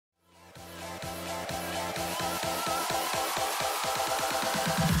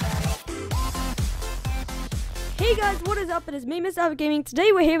Hey guys, what is up? It is me, MrHavokGaming.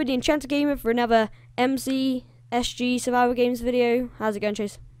 Today we're here with TheEnchantedGamer for another MCSG survival games video. How's it going,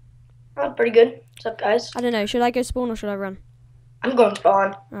 Chase? Oh, pretty good. What's up, guys? I don't know. Should I go spawn or should I run? I'm going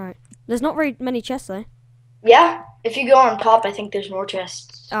spawn. Alright. There's not very many chests though. Yeah, if you go on top, I think there's more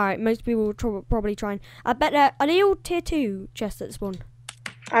chests. Alright, most people will probably try and... I bet are they all tier 2 chests at spawn?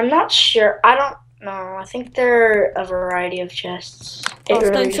 I'm not sure. I don't know. I think they're a variety of chests. Oh,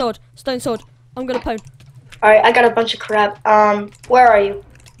 stone sword. Stone sword. I'm gonna pwn. Alright, I got a bunch of crap. Where are you?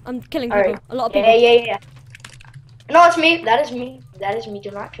 I'm killing people. Right. A lot of people. Yeah. No, it's me. That is me. That is me.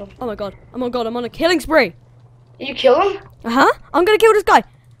 Do not kill me. Oh my god. Oh my god, I'm on a killing spree. Did you kill him? Uh-huh. I'm gonna kill this guy.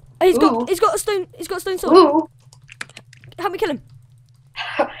 He's Ooh. got a stone sword. Ooh. Help me kill him.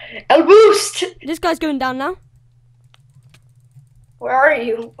 El boost. This guy's going down now. Where are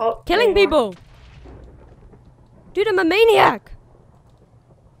you? Oh, Killing people. Dude, I'm a maniac.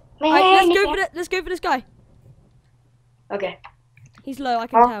 Alright, let's go for this guy. Okay. He's low, I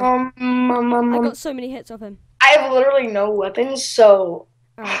can tell. I got so many hits off him. I have literally no weapons, so.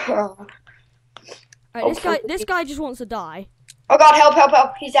 Alright, this guy just wants to die. Oh god,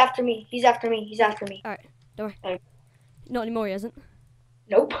 help. He's after me. Alright, don't worry. Okay. Not anymore, he hasn't.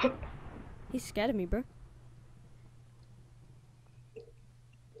 Nope. He's scared of me, bro.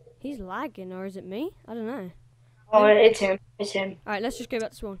 He's lagging, or is it me? I don't know. Oh, it's him. Alright, let's just go back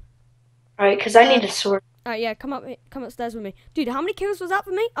to spawn. Alright, because I need a sword. Alright, yeah, come upstairs with me. Dude, how many kills was that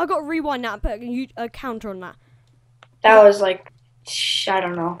for me? I got to rewind that and put a counter on that. That was like, I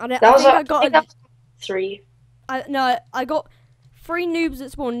don't know. I think that was 3. I got 3 noobs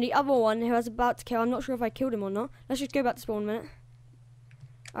at spawn, and the other one who I was about to kill, I'm not sure if I killed him or not. Let's just go back to spawn a minute.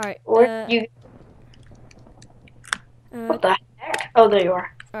 Alright. What the heck? Oh, there you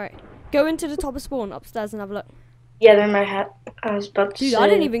are. Alright. Go into the top of spawn upstairs and have a look. Yeah, they're in my hat. I was about to Dude, say. I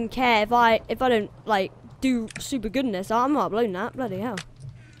don't even care if I don't like do super good in this. I'm not uploading that. Bloody hell.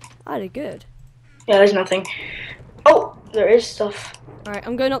 I did good. Yeah, there's nothing. Oh, there is stuff. Alright,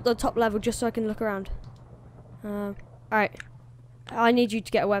 I'm going up the top level just so I can look around. Alright. I need you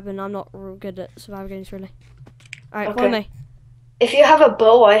to get a weapon. I'm not real good at survival games, really. Alright, follow me. If you have a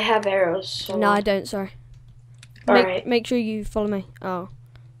bow, I have arrows. So. No, I don't, sorry. Alright. Make sure you follow me. Oh.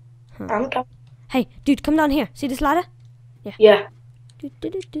 Huh. I'm coming. Hey, dude, come down here. See this ladder? Yeah. Yeah.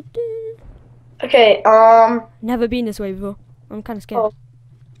 Okay, Never been this way before. I'm kind of scared.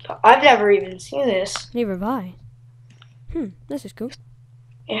 Oh, I've never even seen this. Neither have I. This is cool.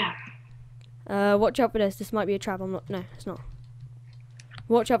 Yeah. Watch out for this. This might be a trap. No, it's not.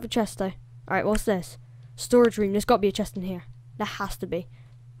 Watch out for chests, though. Alright, what's this? Storage room. There's got to be a chest in here. There has to be.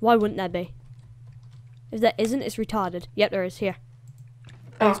 Why wouldn't there be? If there isn't, it's retarded. Yep, there is. Here.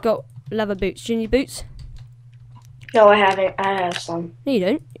 Oh. It's got leather boots. Do you need boots? No, I haven't. I have some. No, you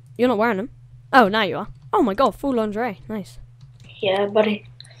don't. You're not wearing them. Oh, now you are. Oh my god, full lingerie. Nice. Yeah, buddy.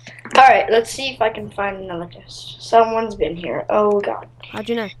 Alright, let's see if I can find another chest. Someone's been here. Oh god. How'd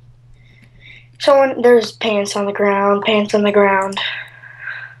you know? There's pants on the ground.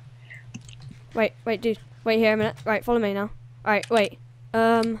 Wait, dude. Wait here a minute. Right, follow me now. Alright, wait.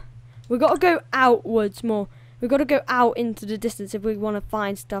 We gotta go outwards more. We gotta go out into the distance if we want to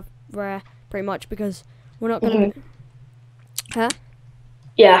find stuff rare, pretty much, because we're not gonna... Huh?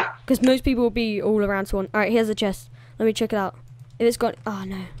 Yeah. Because most people will be all around spawn. Alright, here's a chest. Let me check it out. If it's got... Oh,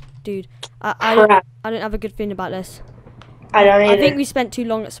 no. Dude. I don't have a good feeling about this. I don't either. I think we spent too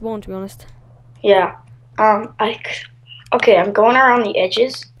long at spawn, to be honest. Yeah. Okay, I'm going around the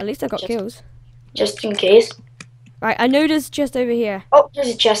edges. At least I got kills. Just in case. Right, I know there's just over here. Oh, there's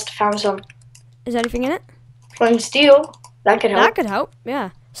a chest. Found some. Is there anything in it? Flint and steel. That could help. That could help,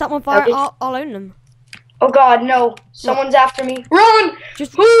 yeah. Set them on fire, I'll own them. Oh god, no. Someone's after me. Run!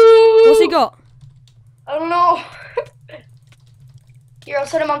 Just... Woo! What's he got? I don't know. Here, I'll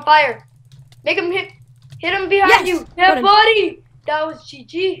set him on fire. Make him hit him behind you. Yeah, buddy. That was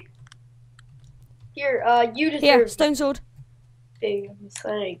GG. Here, you deserve. Here, stone sword. Big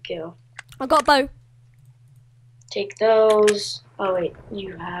mistake kill. I got a bow. Take those. Oh wait,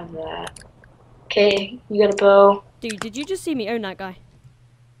 you have that. Okay, you got a bow. Dude, did you just see me own that guy?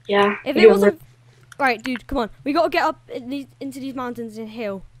 Yeah. If it wasn't... Right, dude, come on. We gotta get up into these mountains and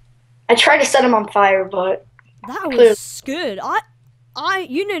hill. I tried to set him on fire, but... That was good.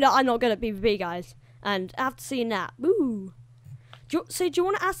 You know that I'm not good at PvP, guys. And after seeing that, woo. Do you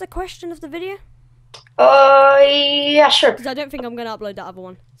want to ask the question of the video? Yeah, sure. Because I don't think I'm gonna upload that other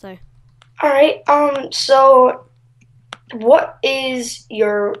one, so... Alright, so... What is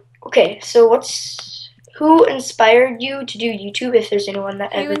your... Okay, so who inspired you to do YouTube, if there's anyone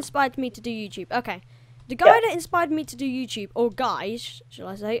that ever... Who inspired me to do YouTube? Okay. The guy that inspired me to do YouTube, or guys, shall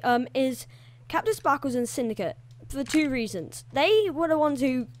I say, is Captain Sparkles and Syndicate. for 2 reasons. They were the ones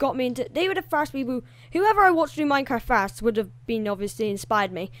who got me into. They were the first people. Whoever I watched do Minecraft first would have been obviously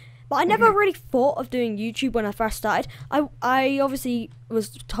inspired me. But I never really thought of doing YouTube when I first started. I obviously was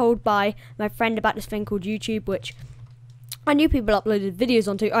told by my friend about this thing called YouTube, which I knew people uploaded videos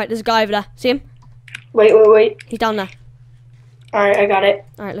onto. Alright, there's a guy over there. See him? Wait. He's down there. Alright, I got it.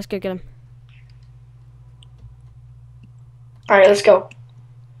 Alright, let's go get him. Alright, let's go.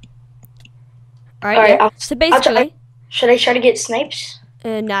 Alright, yeah. So basically... Should I try to get snipes?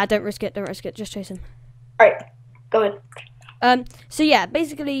 Nah, don't risk it. Don't risk it. Just chase him. Alright, go ahead. So yeah,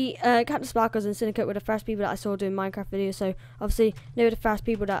 basically, Captain Sparkles and Syndicate were the first people that I saw doing Minecraft videos. So obviously, they were the first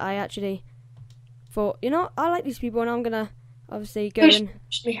people that I actually thought, you know, I like these people, and I'm gonna obviously go in.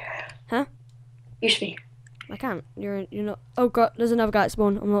 Use me. Huh? Use me. I can't. You're not. Oh god, there's another guy at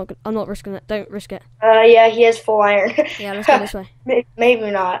spawn. I'm not risking it. Don't risk it. Yeah, he has full iron. Yeah, let's go this way.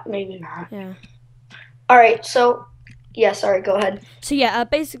 Maybe not. Yeah. Alright, so yeah, sorry, go ahead. So yeah,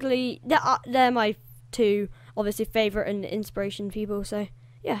 basically, they're my 2 obviously favorite and inspiration people. So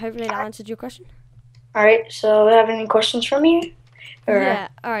yeah, hopefully that answered your question. All right. So, have any questions for me? Or... Yeah.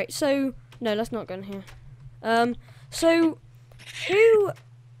 All right. So no, let's not go in here. So who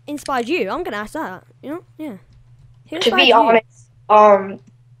inspired you? I'm gonna ask that. You know? Yeah. To be honest,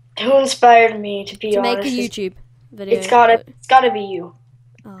 who inspired me to be honest? To make a YouTube video. It's gotta be you.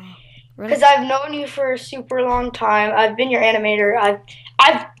 Oh, really? Because I've known you for a super long time. I've been your animator.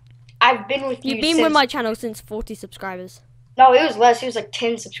 I've been with you. You've been with my channel since 40 subscribers. No, it was less. It was like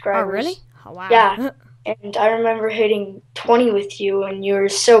 10 subscribers. Oh, really? Oh, wow. Yeah. And I remember hitting 20 with you, and you were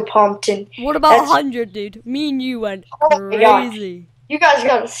so pumped. And what about 100, dude? Me and you went crazy. You guys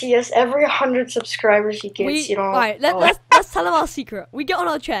gotta see us. Every 100 subscribers he gets, you know. Right, let's tell him our secret. We get on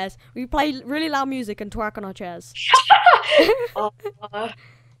our chairs, we play really loud music, and twerk on our chairs.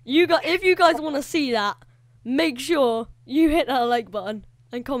 If you guys want to see that, make sure you hit that like button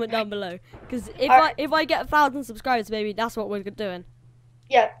and comment down below. Because if I get 1,000 subscribers, baby, that's what we're doing.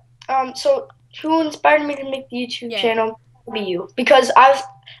 Yeah. So who inspired me to make the YouTube channel? Be you, because I've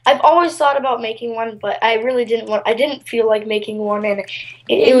always thought about making one, but I really didn't feel like making one, and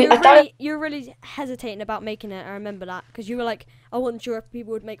you were really hesitating about making it. I remember that because you were like, I wasn't sure if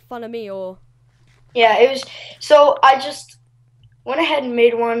people would make fun of me or. Yeah, it was. So I just went ahead and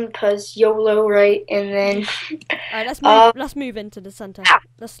made one because YOLO, right? And then. All right, let's move into the center.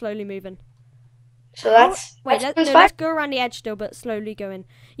 Let's slowly move in. So that's. Let's go around the edge still, but slowly go in.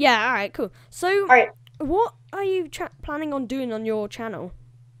 Yeah. All right. Cool. So. All right. What are you planning on doing on your channel?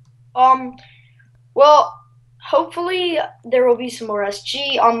 Well, hopefully there will be some more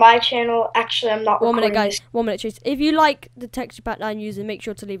SG on my channel. Actually, I'm not. 1 minute, guys. 1 minute, Chase. If you like the texture pack that I'm using, make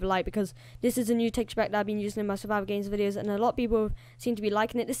sure to leave a like because this is a new texture pack that I've been using in my survival games videos, and a lot of people seem to be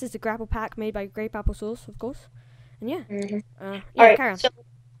liking it. This is the grapple pack made by Grape Apple Sauce, of course. And yeah. All right. Carry on.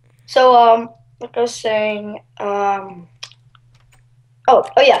 So like I was saying, oh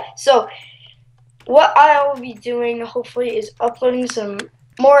yeah. So. What I will be doing, hopefully, is uploading some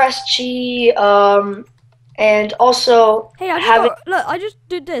more SG, and also hey, I just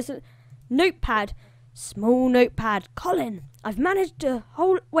did this. Notepad, small notepad. Colin, I've managed to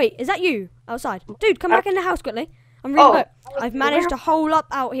hold. Wait, is that you outside? Dude, come back in the house quickly. I'm really low. I've managed to hole up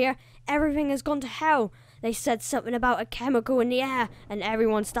out here. Everything has gone to hell. They said something about a chemical in the air, and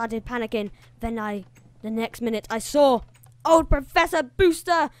everyone started panicking. Then the next minute, I saw old Professor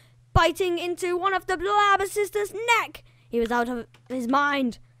Booster biting into one of the lab assistant's neck. He was out of his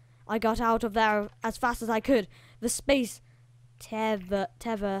mind. I got out of there as fast as I could. The space tether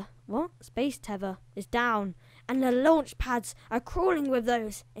is down, and the launch pads are crawling with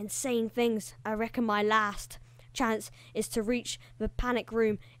those insane things. I reckon my last chance is to reach the panic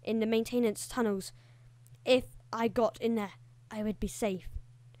room in the maintenance tunnels. If I got in there, I would be safe.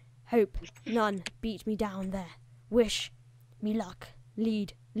 Hope none beat me down there. Wish me luck.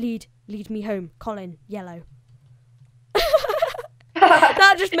 Lead me home. Colin, yellow.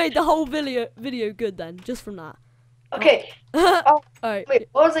 That just made the whole video good then, just from that. Okay. Alright. Wait,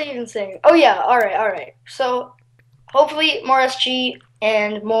 what was I even saying? Oh yeah, alright. So hopefully more SG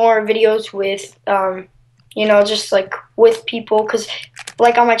and more videos with you know, just like with people, because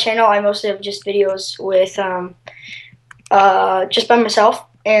like on my channel I mostly have just videos with just by myself,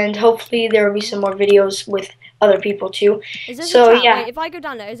 and hopefully there will be some more videos with other people too. Is this so a trap? yeah. Wait, if I go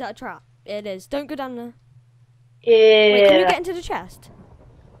down there, is that a trap? It is. Don't go down there. Yeah. Wait, can you get into the chest?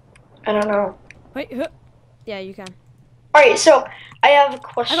 I don't know. Wait, yeah, you can. Alright, so I have a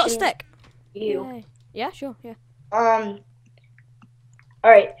question. I got a stick. You. Yay. Yeah, sure, yeah.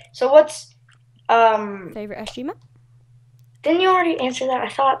 Alright, so what's favorite SG map? Didn't you already answer that? I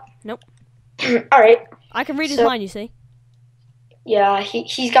thought. Nope. Alright. I can read his So- mind, you see. Yeah,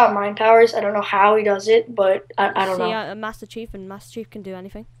 he's got mind powers. I don't know how he does it, but I don't know. A Master Chief, and Master Chief can do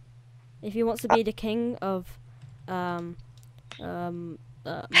anything. If he wants to be the king of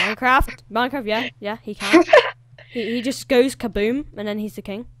Minecraft, yeah, he can. he just goes kaboom, and then he's the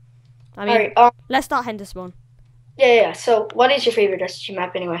king. I mean, Alright, let's start Henderspawn. yeah. So, what is your favorite SG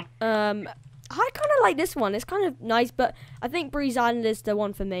map anyway? I kind of like this one. It's kind of nice, but I think Breeze Island is the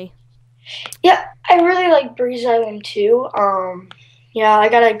one for me. Yeah, I really like Breeze Island too. Yeah, I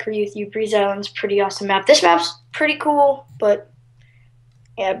gotta agree with you. Breeze Island's a pretty awesome map. This map's pretty cool, but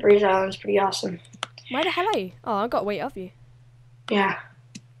yeah, Breeze Island's pretty awesome. Where the hell are you? Oh, I got to wait of you. Yeah.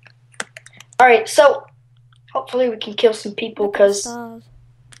 Alright, so hopefully we can kill some people because.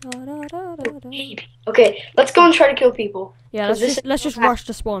 Okay, let's go and try to kill people. Yeah, let's just rush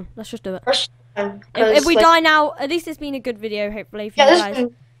the spawn. Let's just do it. Rush. If we die now, at least it's been a good video. Hopefully for you this guys. has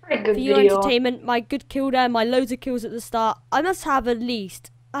been a pretty good For your video. entertainment, my good kill there, my loads of kills at the start. I must have at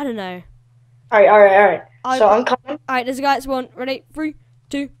least, I don't know. Alright. So I'm coming. Alright, there's a guy at spawn. Ready? 3,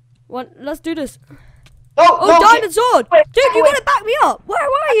 2, 1. Let's do this. Oh, Oh, no, diamond sword! wait, Dude, you wait. gotta back me up! Where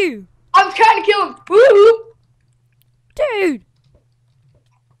are you? I'm trying to kill him. Woo! Dude!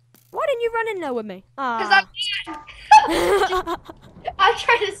 Why didn't you run in there with me? Because I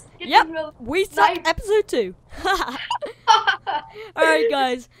tried to skip Yep, in real we suck life. episode 2. Alright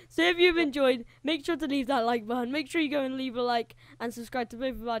guys, so if you've enjoyed, make sure to leave that like button. Make sure you go and leave a like and subscribe to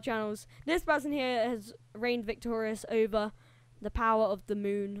both of our channels. This person here has reigned victorious over the power of the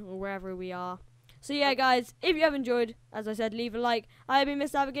moon or wherever we are. So yeah guys, if you have enjoyed, as I said, leave a like. I have been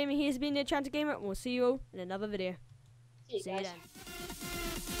MrHavokGaming, he has been TheEnchantedGamer, and we'll see you all in another video. See you guys. then.